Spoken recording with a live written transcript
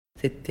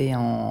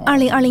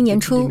2020年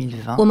初，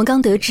我们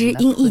刚得知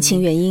因疫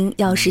情原因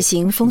要实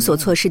行封锁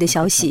措施的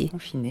消息，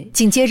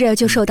紧接着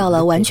就受到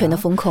了完全的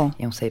封控。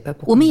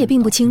我们也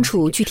并不清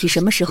楚具体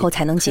什么时候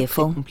才能解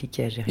封。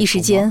一时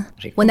间，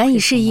我难以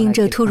适应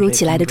这突如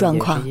其来的状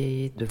况。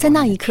在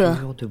那一刻，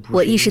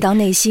我意识到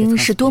内心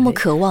是多么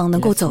渴望能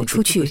够走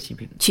出去，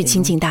去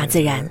亲近大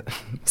自然，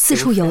四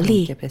处游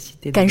历，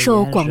感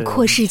受广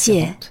阔世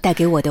界带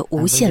给我的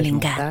无限灵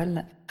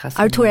感。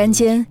而突然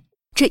间，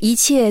这一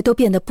切都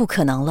变得不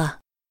可能了。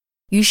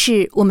于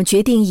是我们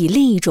决定以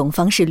另一种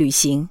方式旅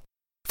行，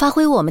发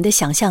挥我们的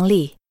想象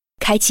力，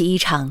开启一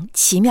场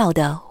奇妙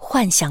的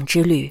幻想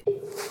之旅。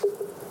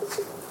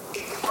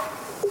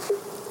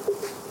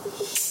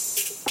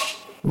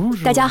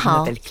大家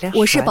好，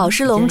我是宝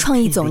诗龙创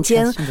意总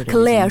监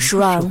Claire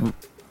Schramm，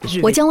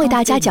 我将为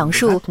大家讲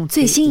述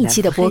最新一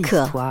期的播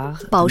客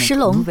《宝诗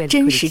龙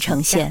真实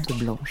呈现》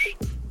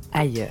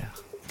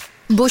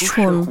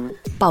Bushroom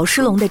宝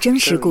诗龙的真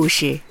实故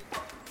事。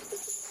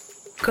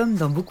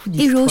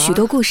一如许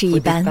多故事一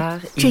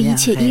般，这一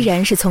切依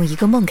然是从一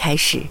个梦开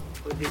始。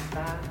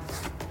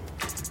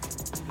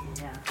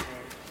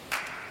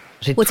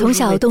我从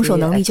小动手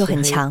能力就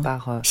很强，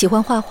喜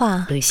欢画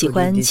画，喜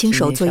欢亲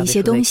手做一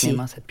些东西，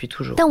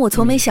但我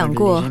从没想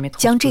过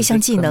将这项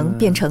技能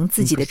变成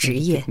自己的职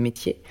业。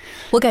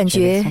我感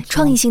觉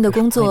创意性的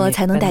工作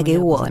才能带给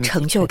我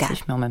成就感，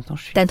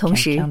但同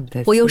时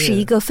我又是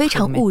一个非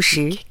常务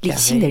实理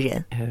性的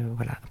人。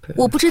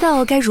我不知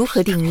道该如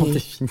何定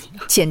义，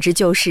简直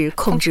就是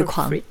控制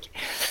狂。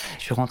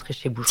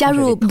加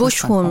入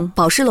Bushroom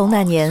宝诗龙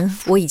那年，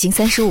我已经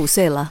35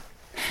岁了。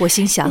我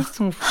心想，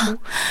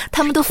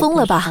他们都疯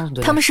了吧，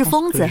他们是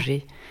疯子。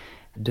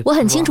我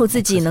很清楚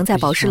自己能在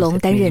宝诗龙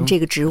担任这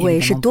个职位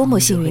是多么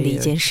幸运的一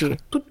件事。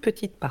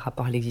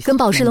跟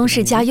宝诗龙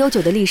世家悠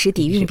久的历史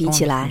底蕴比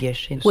起来，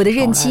我的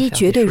任期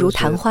绝对如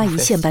弹花一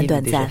现般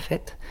短暂。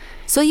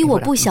所以我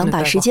不想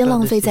把时间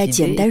浪费在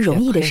简单容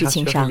易的事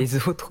情上，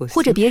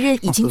或者别人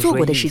已经做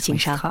过的事情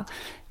上。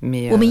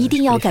我们一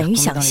定要敢于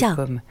想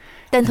象，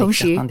但同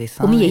时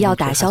我们也要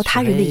打消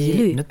他人的疑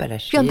虑，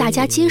让大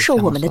家接受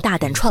我们的大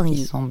胆创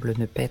意。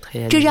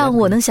这让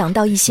我能想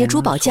到一些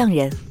珠宝匠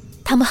人，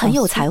他们很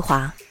有才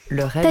华，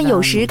但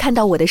有时看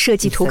到我的设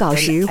计图稿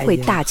时会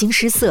大惊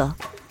失色。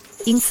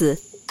因此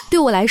对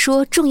我来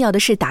说，重要的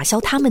是打消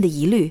他们的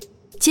疑虑，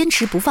坚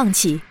持不放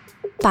弃，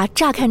把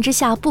乍看之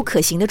下不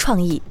可行的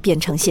创意变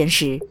成现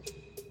实。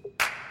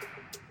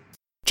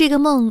这个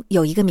梦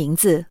有一个名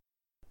字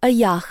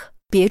Ayah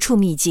别处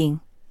秘境。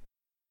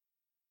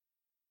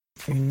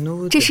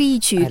这是一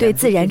曲对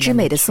自然之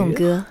美的颂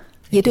歌，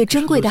也对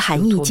珍贵的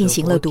含义进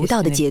行了独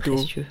到的解读。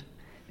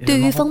对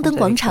于方登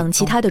广场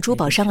其他的珠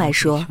宝商来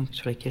说，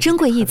珍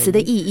贵一词的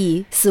意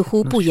义似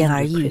乎不言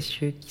而喻。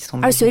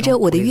而随着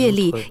我的阅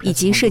历以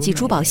及设计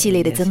珠宝系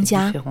列的增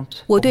加，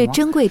我对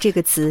珍贵这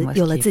个词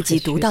有了自己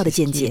独到的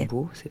见解。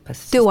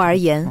对我而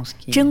言，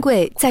珍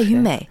贵在于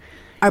美，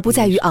而不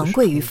在于昂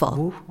贵与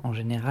否。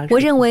我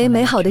认为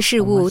美好的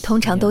事物通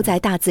常都在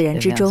大自然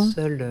之中。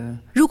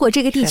如果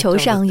这个地球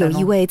上有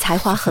一位才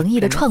华横溢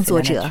的创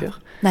作者，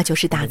那就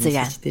是大自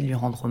然。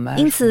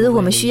因此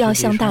我们需要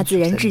向大自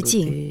然致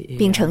敬，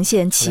并呈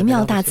现奇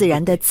妙大自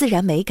然的自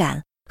然美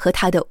感和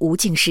它的无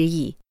尽诗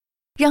意，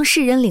让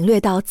世人领略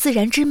到自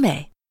然之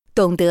美，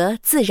懂得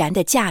自然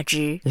的价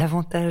值。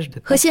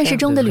和现实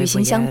中的旅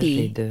行相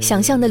比，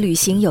想象的旅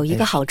行有一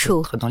个好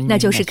处，那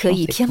就是可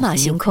以天马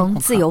行空，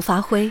自由发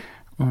挥。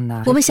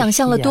我们想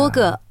象了多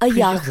个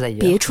Ayah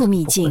别处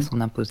秘境，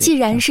既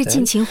然是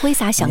尽情挥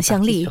洒想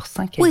象力，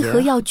为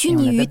何要拘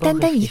泥于单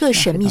单一个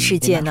神秘世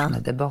界呢？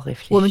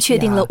我们确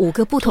定了5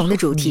个不同的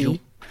主题，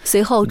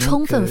随后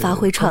充分发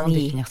挥创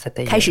意，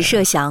开始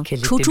设想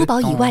除珠宝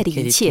以外的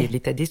一切。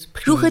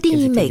如何定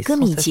义每个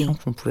秘境？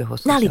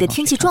那里的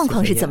天气状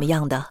况是怎么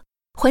样的？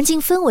环境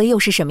氛围又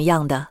是什么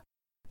样的？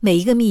每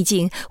一个秘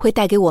境会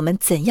带给我们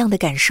怎样的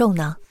感受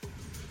呢？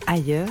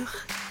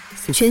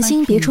全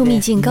新别处秘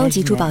境高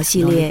级珠宝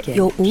系列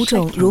由5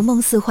种如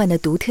梦似幻的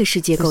独特世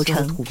界构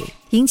成，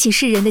引起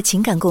世人的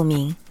情感共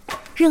鸣。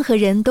任何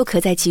人都可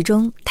在其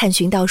中探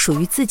寻到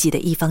属于自己的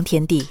一方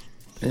天地。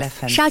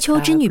沙丘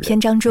之女篇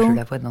章中，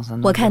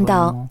我看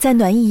到在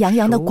暖意洋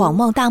洋的广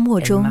袤大漠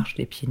中，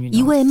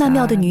一位曼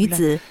妙的女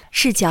子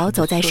赤脚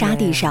走在沙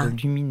地上，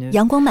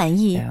阳光满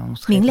溢，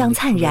明亮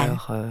灿然，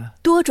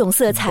多种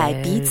色彩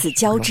彼此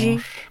交织，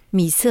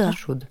米色、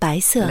白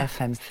色，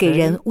给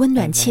人温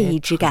暖惬意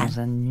之感。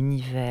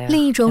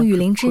另一种雨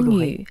林之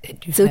女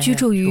则居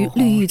住于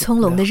绿郁葱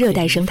茏的热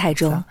带生态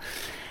中，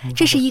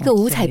这是一个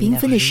五彩缤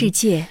纷的世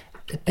界，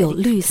有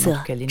绿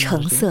色、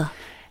橙色，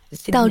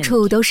到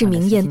处都是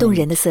明艳动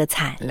人的色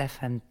彩。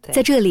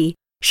在这里，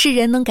世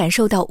人能感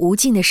受到无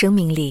尽的生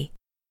命力，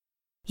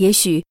也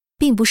许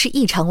并不是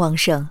异常旺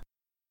盛，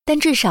但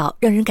至少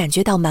让人感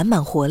觉到满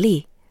满活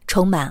力，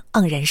充满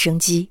盎然生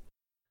机。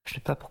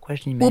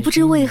我不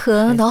知为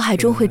何脑海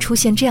中会出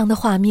现这样的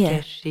画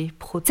面，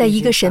在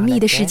一个神秘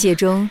的世界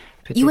中，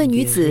一位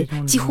女子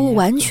几乎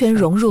完全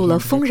融入了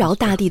丰饶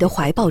大地的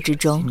怀抱之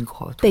中，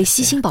被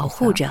悉心保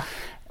护着，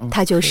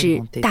她就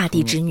是大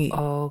地之女。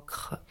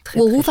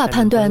我无法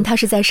判断她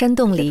是在山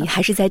洞里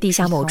还是在地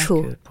下某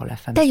处，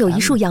但有一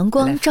束阳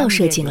光照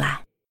射进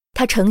来，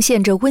它呈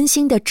现着温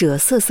馨的赭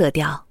色色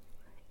调，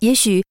也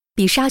许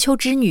比沙丘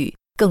之女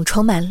更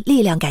充满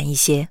力量感一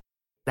些。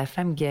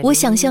我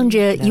想象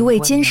着一位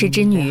坚实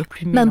之女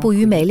漫步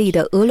于美丽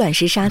的鹅卵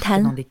石沙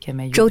滩，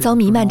周遭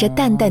弥漫着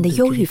淡淡的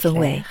忧郁氛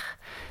围，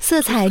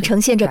色彩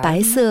呈现着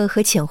白色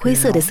和浅灰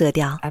色的色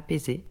调，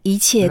一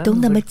切都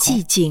那么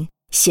寂静、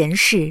闲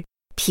适、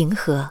平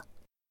和。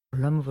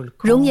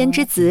熔岩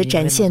之子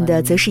展现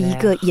的则是一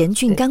个严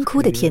峻干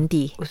枯的天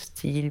地，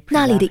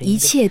那里的一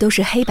切都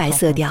是黑白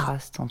色调，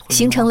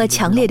形成了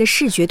强烈的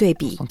视觉对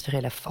比。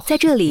在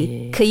这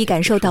里可以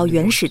感受到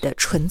原始的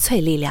纯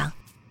粹力量。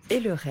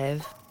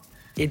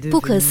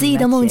不可思议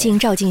的梦境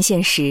照进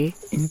现实，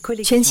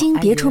全新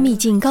别出秘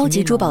境高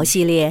级珠宝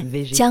系列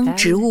将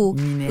植物、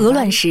鹅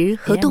卵石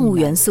和动物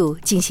元素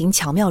进行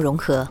巧妙融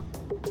合。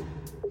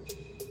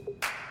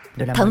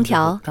藤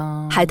条、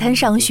海滩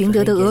上寻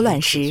得的鹅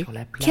卵石、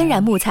天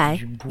然木材、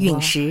陨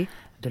石，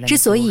之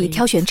所以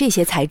挑选这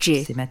些材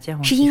质，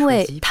是因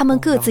为它们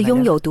各自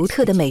拥有独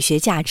特的美学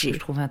价值。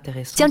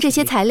将这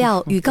些材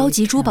料与高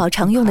级珠宝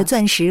常用的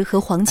钻石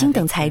和黄金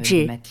等材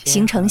质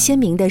形成鲜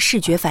明的视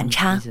觉反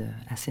差，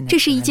这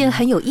是一件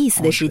很有意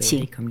思的事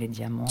情。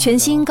全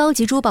新高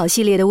级珠宝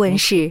系列的问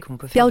世，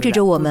标志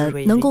着我们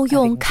能够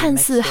用看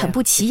似很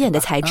不起眼的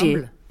材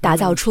质，打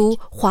造出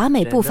华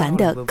美不凡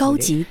的高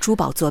级珠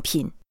宝作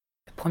品。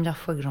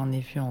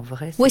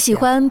我喜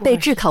欢被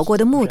炙烤过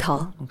的木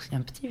头。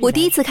我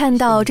第一次看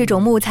到这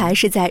种木材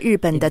是在日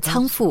本的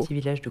仓富，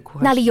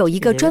那里有一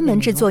个专门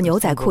制作牛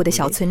仔裤的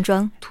小村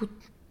庄。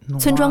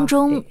村庄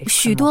中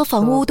许多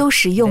房屋都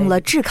使用了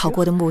炙烤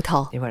过的木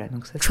头，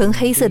纯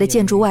黑色的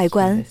建筑外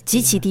观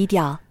极其低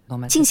调，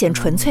尽显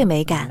纯粹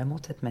美感。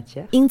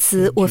因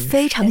此我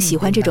非常喜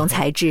欢这种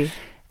材质。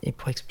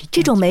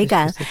这种美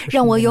感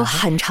让我有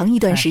很长一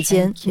段时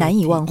间难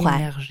以忘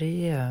怀。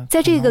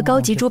在这个高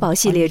级珠宝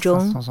系列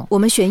中，我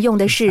们选用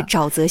的是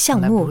沼泽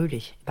橡木。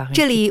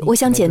这里我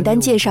想简单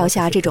介绍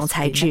下这种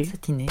材质。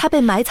它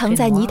被埋藏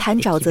在泥潭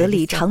沼泽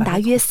里长达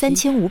约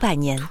3500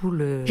年，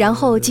然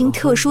后经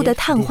特殊的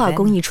碳化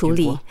工艺处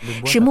理，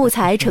使木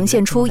材呈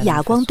现出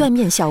哑光缎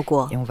面效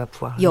果，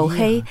黝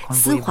黑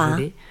丝滑，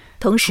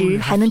同时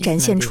还能展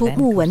现出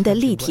木纹的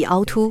立体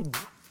凹凸。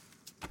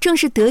正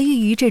是得益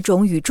于这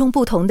种与众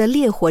不同的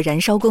烈火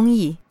燃烧工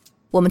艺，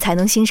我们才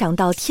能欣赏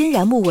到天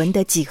然木纹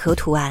的几何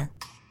图案，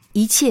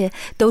一切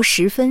都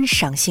十分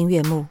赏心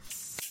悦目。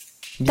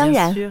当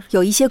然，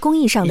有一些工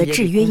艺上的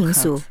制约因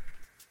素。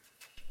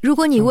如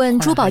果你问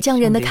珠宝匠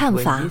人的看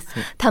法，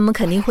他们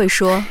肯定会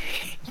说：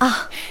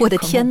啊，我的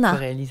天哪，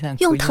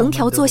用藤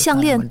条做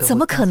项链怎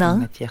么可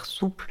能？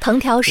藤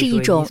条是一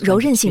种柔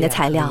韧性的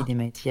材料，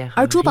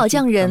而珠宝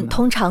匠人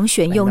通常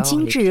选用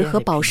金质和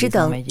宝石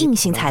等硬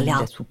性材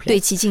料，对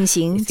其进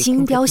行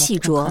精雕细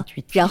琢，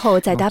然后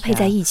再搭配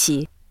在一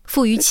起，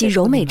赋予其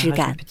柔美质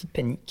感。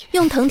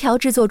用藤条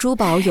制作珠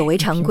宝有违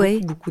常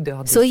规，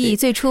所以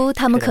最初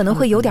他们可能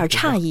会有点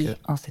诧异。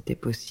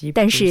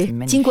但是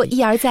经过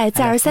一而再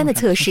再而三的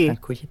测试，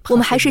我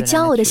们还是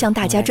骄傲地向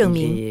大家证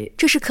明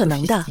这是可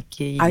能的，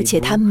而且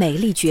它美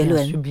丽绝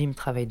伦。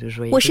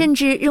我甚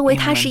至认为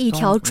它是一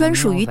条专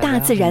属于大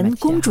自然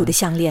公主的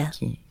项链。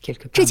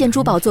这件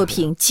珠宝作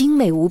品精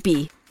美无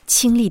比，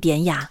清丽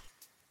典雅。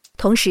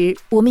同时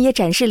我们也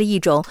展示了一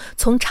种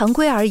从常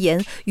规而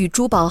言与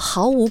珠宝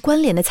毫无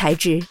关联的材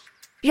质，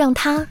让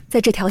它在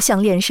这条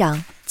项链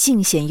上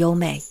尽显优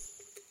美。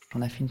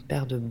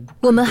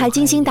我们还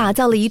精心打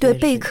造了一对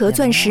贝壳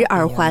钻石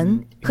耳环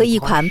和一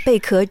款贝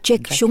壳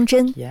Jack 胸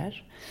针。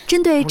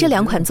针对这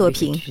两款作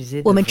品，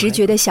我们直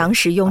觉地想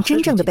使用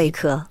真正的贝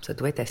壳，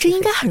这应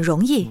该很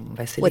容易。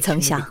我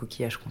曾想，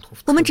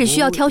我们只需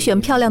要挑选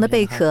漂亮的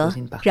贝壳，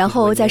然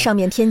后在上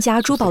面添加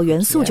珠宝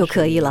元素就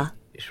可以了。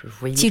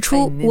起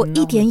初我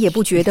一点也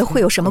不觉得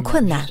会有什么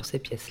困难，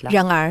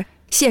然而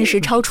现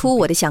实超出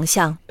我的想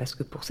象。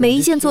每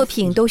一件作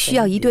品都需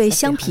要一对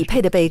相匹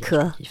配的贝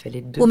壳，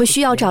我们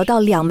需要找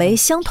到2枚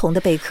相同的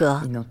贝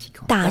壳，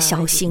大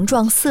小、形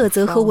状、色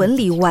泽和纹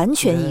理完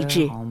全一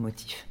致。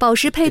宝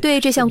石配对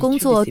这项工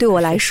作对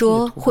我来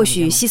说或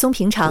许稀松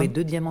平常，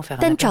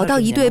但找到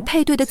一对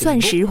配对的钻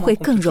石会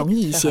更容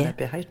易一些。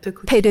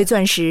配对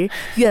钻石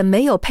远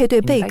没有配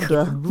对贝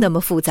壳那么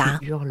复杂。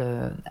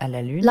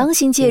狼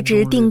形戒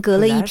指定格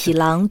了一匹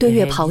狼对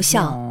月咆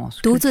哮，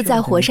独自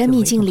在火山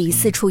秘境里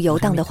四处游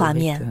荡的画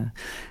面。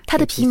它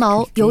的皮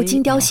毛由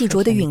精雕细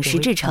琢的陨石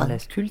制成，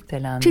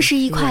这是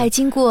一块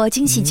经过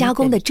精细加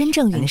工的真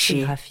正陨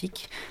石。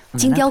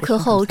经雕刻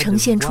后呈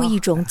现出一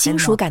种金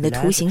属感的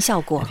图形效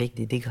果，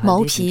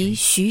毛皮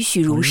栩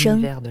栩如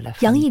生，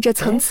洋溢着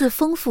层次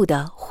丰富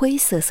的灰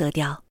色色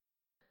调。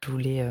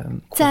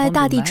在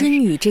大地之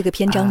女这个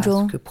篇章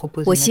中，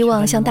我希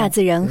望向大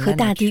自然和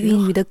大地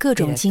孕育的各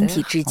种晶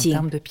体致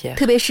敬，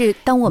特别是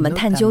当我们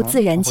探究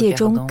自然界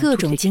中各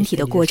种晶体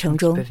的过程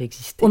中，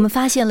我们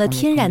发现了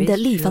天然的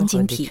立方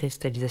晶体，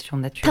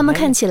它们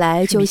看起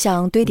来就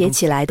像堆叠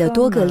起来的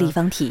多个立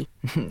方体，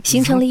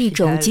形成了一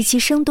种极其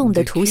生动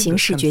的图形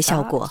视觉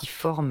效果，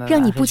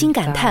让你不禁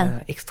感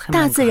叹，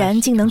大自然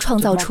竟能创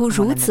造出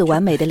如此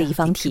完美的立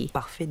方体。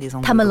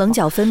它们棱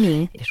角分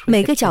明，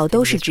每个角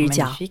都是直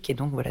角。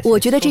我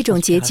觉得这种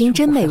结晶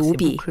真美无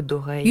比，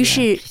于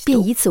是便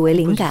以此为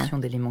灵感，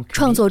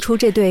创作出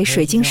这对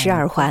水晶石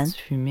耳环。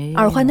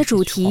耳环的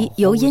主题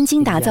由烟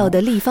晶打造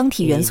的立方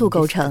体元素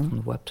构成，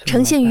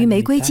呈现于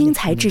玫瑰金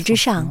材质之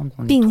上，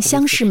并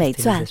镶饰美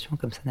钻。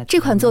这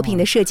款作品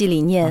的设计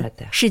理念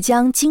是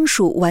将金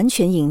属完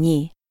全隐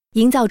匿，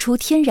营造出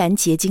天然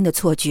结晶的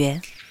错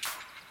觉。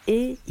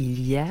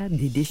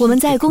我们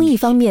在工艺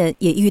方面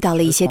也遇到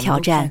了一些挑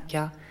战。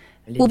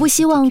我不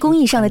希望工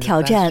艺上的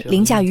挑战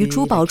凌驾于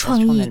珠宝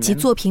创意及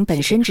作品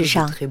本身之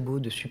上。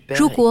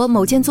如果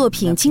某件作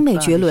品精美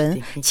绝伦，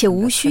且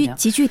无需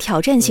极具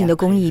挑战性的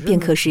工艺便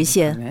可实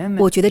现，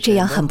我觉得这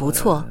样很不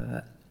错。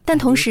但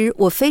同时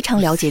我非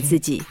常了解自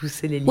己，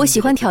我喜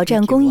欢挑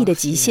战工艺的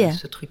极限，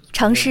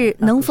尝试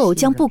能否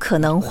将不可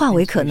能化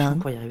为可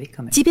能，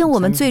即便我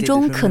们最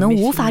终可能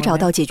无法找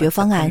到解决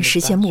方案实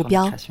现目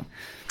标。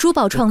珠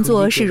宝创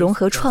作是融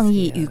合创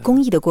意与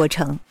工艺的过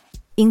程，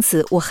因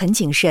此我很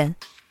谨慎，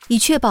以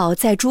确保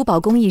在珠宝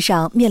工艺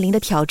上面临的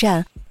挑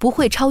战不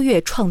会超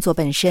越创作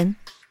本身。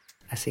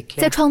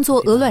在创作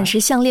鹅卵石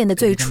项链的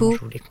最初，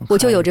我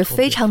就有着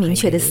非常明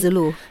确的思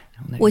路，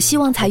我希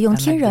望采用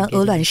天然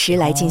鹅卵石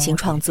来进行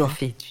创作，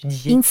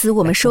因此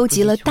我们收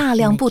集了大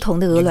量不同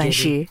的鹅卵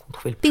石，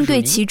并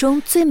对其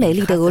中最美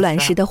丽的鹅卵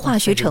石的化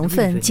学成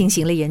分进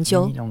行了研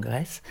究。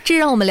这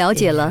让我们了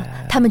解了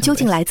它们究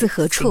竟来自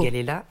何处，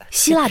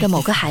希腊的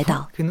某个海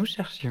岛。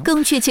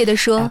更确切地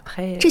说，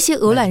这些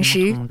鹅卵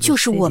石就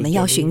是我们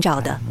要寻找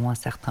的。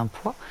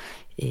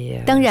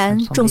当然，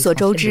众所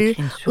周知，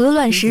鹅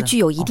卵石具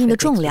有一定的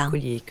重量。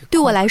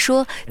对我来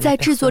说，在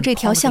制作这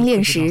条项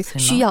链时，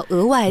需要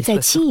额外在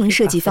轻盈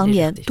设计方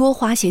面多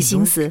花些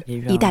心思，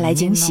以带来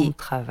惊喜。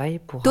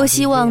多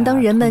希望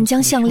当人们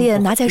将项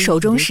链拿在手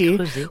中时，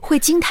会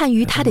惊叹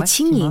于它的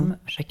轻盈。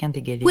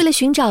为了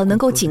寻找能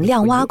够尽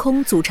量挖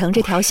空组成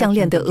这条项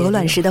链的鹅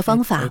卵石的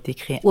方法，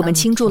我们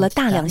倾注了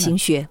大量心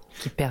血。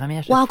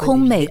挖空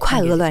每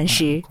块鹅卵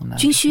石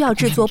均需要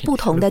制作不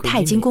同的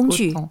钛金工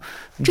具，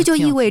这就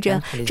意味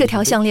着这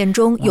条项链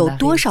中有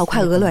多少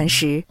块鹅卵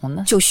石，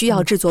就需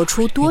要制作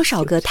出多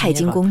少个钛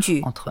金工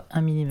具。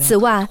此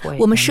外，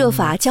我们设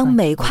法将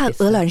每块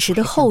鹅卵石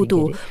的厚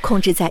度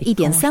控制在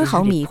 1.3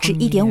 毫米至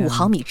 1.5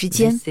 毫米之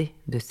间。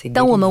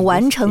当我们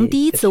完成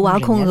第一次挖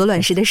空鹅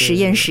卵石的实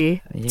验时，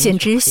简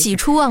直喜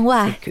出望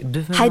外，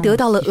还得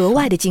到了额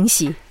外的惊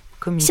喜。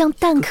像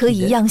蛋壳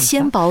一样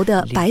纤薄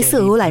的白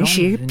色鹅卵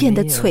石变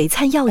得璀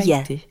璨耀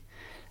眼，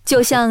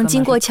就像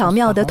经过巧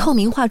妙的透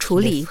明化处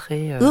理，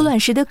鹅卵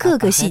石的各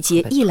个细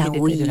节一览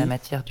无遗，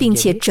并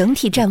且整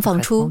体绽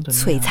放出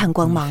璀璨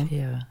光芒。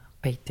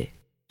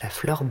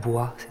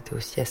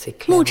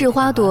木质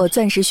花朵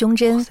钻石胸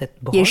针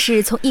也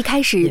是从一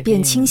开始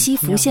便清晰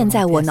浮现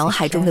在我脑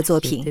海中的作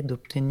品。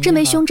这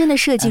枚胸针的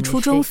设计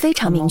初衷非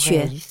常明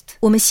确，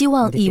我们希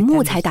望以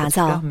木材打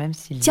造，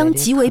将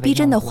极为逼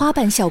真的花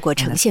瓣效果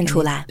呈现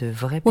出来。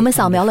我们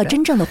扫描了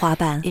真正的花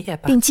瓣，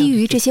并基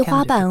于这些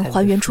花瓣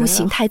还原出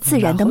形态自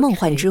然的梦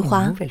幻之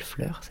花。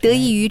得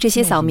益于这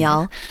些扫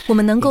描，我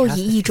们能够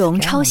以一种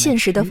超现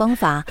实的方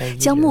法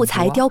将木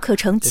材雕刻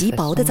成极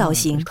薄的造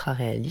型。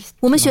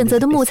我们选择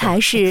的木材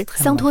是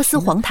桑托斯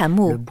黄檀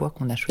木，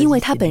因为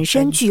它本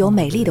身具有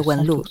美丽的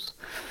纹路。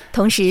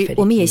同时，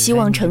我们也希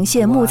望呈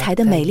现木材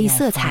的美丽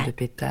色彩。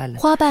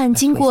花瓣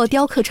经过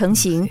雕刻成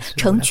型，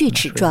呈锯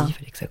齿状，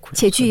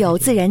且具有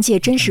自然界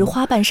真实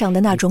花瓣上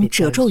的那种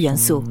褶皱元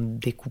素。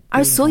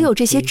而所有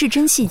这些至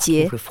真细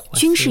节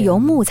均是由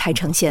木材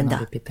呈现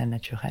的。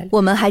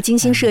我们还精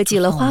心设计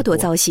了花朵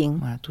造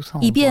型，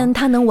以便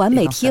它能完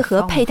美贴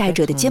合佩戴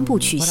者的肩部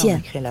曲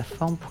线。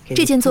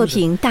这件作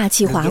品大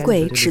气华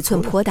贵，尺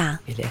寸颇大，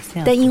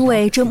但因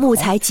为这木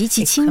材极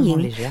其轻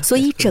盈，所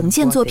以整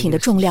件作品的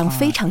重量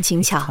非常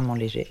轻巧。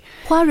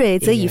花蕊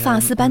则以发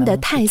丝般的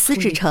钛丝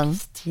制成，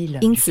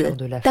因此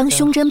当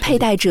胸针佩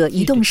戴者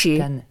移动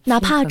时，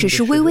哪怕只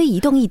是微微移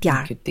动一点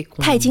儿，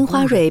钛金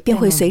花蕊便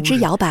会随之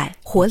摇摆，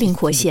活灵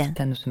活现。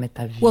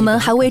我们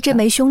还为这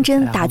枚胸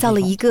针打造了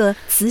一个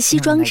磁吸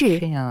装置，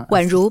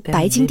宛如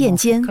白金垫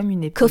肩，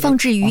可放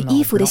置于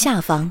衣服的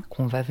下方。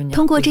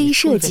通过这一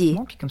设计，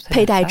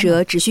佩戴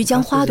者只需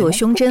将花朵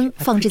胸针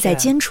放置在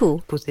肩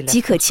处，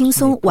即可轻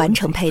松完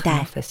成佩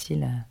戴。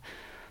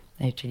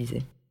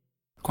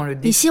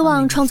你希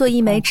望创作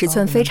一枚尺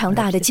寸非常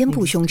大的肩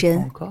部胸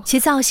针，其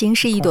造型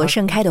是一朵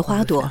盛开的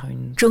花朵，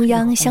中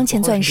央镶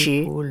嵌钻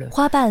石，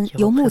花瓣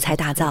由木材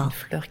打造。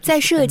在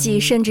设计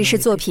甚至是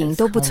作品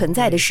都不存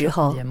在的时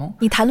候，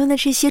你谈论的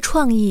这些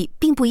创意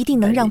并不一定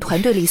能让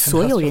团队里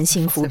所有人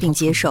信服并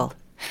接受。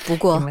不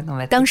过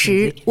当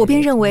时我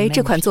便认为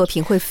这款作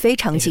品会非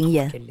常惊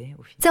艳。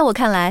在我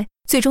看来，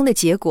最终的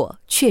结果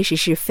确实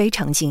是非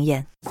常惊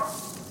艳。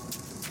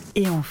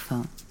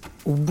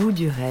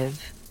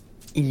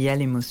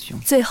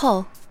最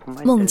后，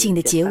梦境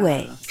的结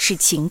尾是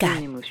情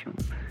感。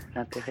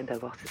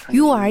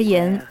于我而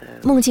言，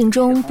梦境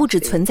中不只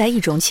存在一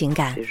种情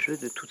感，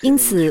因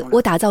此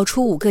我打造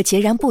出5个截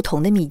然不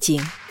同的秘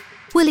境，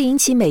为了引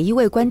起每一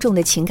位观众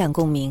的情感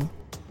共鸣，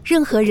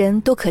任何人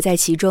都可在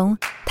其中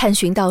探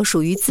寻到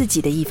属于自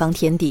己的一方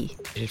天地。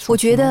我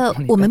觉得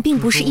我们并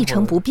不是一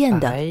成不变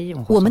的，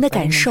我们的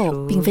感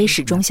受并非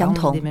始终相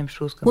同，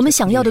我们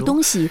想要的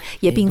东西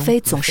也并非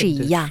总是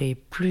一样。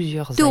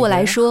对我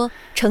来说，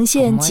呈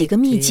现几个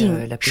秘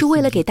境是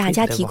为了给大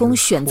家提供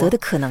选择的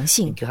可能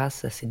性。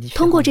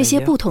通过这些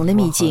不同的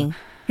秘境，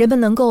人们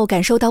能够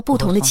感受到不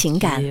同的情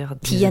感，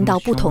体验到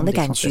不同的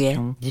感觉。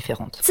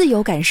自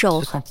由感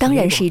受当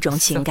然是一种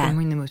情感，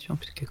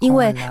因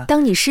为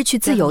当你失去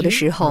自由的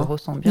时候，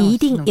你一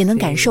定也能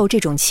感受这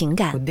种情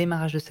感。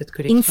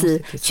因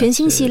此，全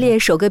新系列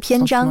首个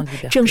篇章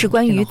正是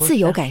关于自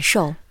由感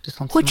受，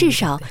或至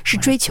少是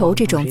追求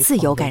这种自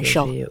由感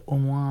受。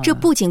这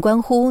不仅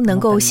关乎能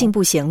够信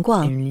步闲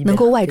逛，能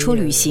够外出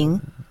旅行，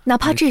哪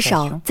怕至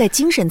少在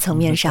精神层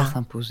面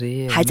上，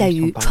还在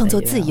于创作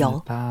自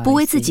由，不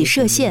为自己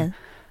设限。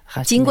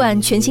尽管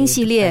全新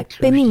系列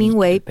被命名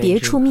为别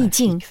处秘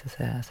境，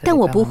但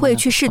我不会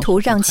去试图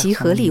让其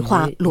合理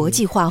化、逻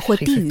辑化或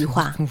地域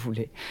化，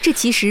这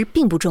其实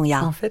并不重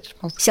要。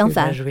相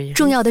反，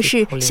重要的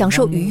是享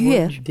受愉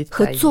悦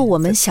和做我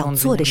们想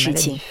做的事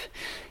情。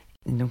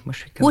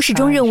我始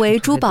终认为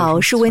珠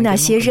宝是为那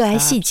些热爱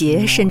细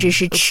节甚至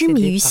是痴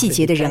迷于细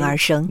节的人而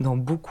生。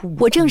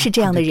我正是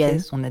这样的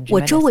人，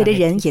我周围的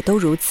人也都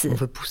如此，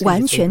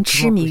完全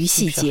痴迷于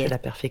细节。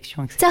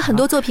在很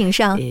多作品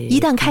上，一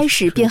旦开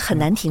始便很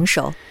难停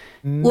手。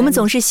我们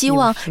总是希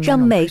望让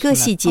每个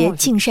细节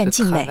尽善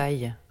尽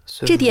美，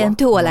这点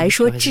对我来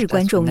说至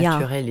关重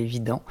要。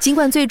尽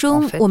管最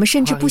终我们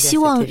甚至不希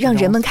望让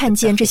人们看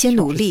见这些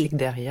努力，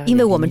因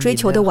为我们追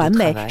求的完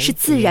美是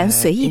自然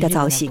随意的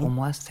造型，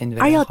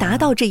而要达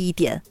到这一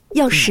点，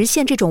要实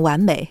现这种完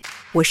美，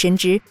我深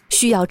知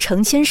需要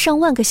成千上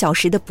万个小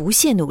时的不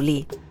懈努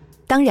力。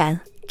当然，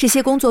这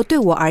些工作对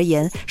我而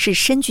言是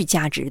深具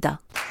价值的。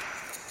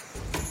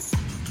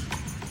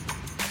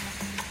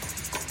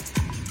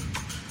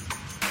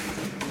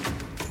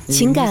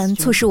情感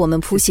促使我们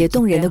谱写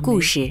动人的故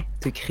事，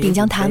并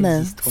将它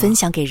们分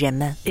享给人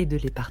们。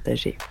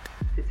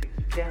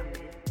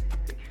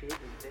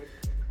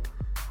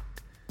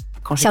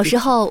小时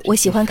候，我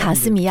喜欢卡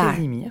斯米尔，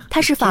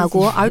他是法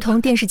国儿童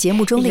电视节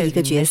目中的一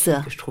个角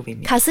色。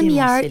卡斯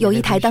米尔有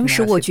一台当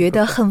时我觉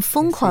得很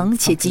疯狂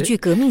且极具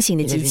革命性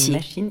的机器。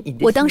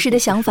我当时的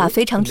想法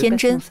非常天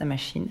真，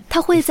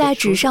他会在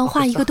纸上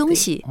画一个东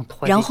西，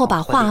然后把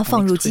画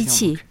放入机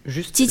器，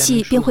机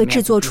器便会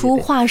制作出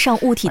画上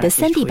物体的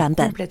3D 版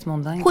本，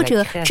或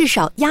者至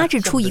少压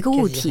制出一个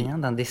物体，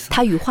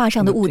它与画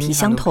上的物体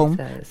相同，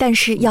但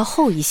是要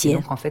厚一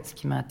些。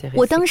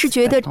我当时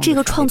觉得这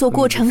个创作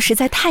过程实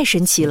在太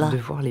神奇了，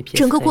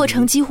整个过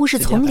程几乎是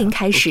从零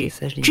开始，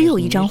只有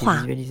一张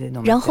画，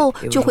然后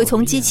就会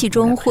从机器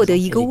中获得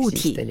一个物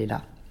体。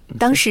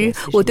当时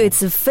我对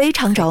此非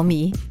常着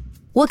迷，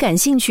我感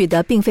兴趣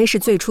的并非是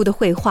最初的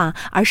绘画，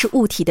而是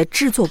物体的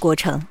制作过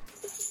程。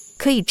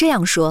可以这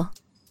样说，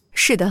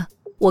是的，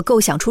我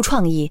构想出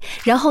创意，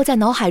然后在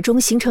脑海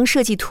中形成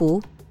设计图，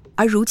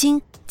而如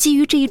今基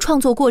于这一创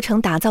作过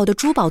程打造的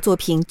珠宝作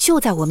品就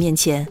在我面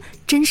前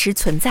真实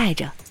存在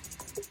着。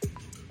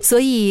所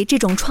以这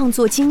种创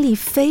作经历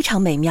非常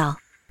美妙，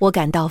我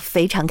感到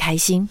非常开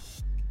心。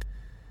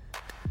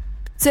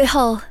最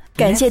后，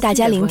感谢大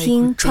家聆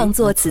听创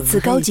作此次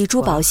高级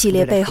珠宝系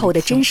列背后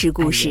的真实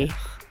故事，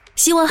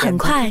希望很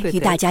快与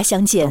大家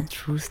相见，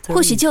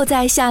或许就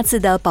在下次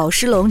的宝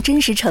诗龙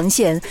真实呈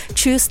现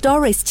True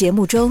Stories 节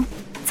目中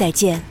再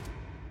见。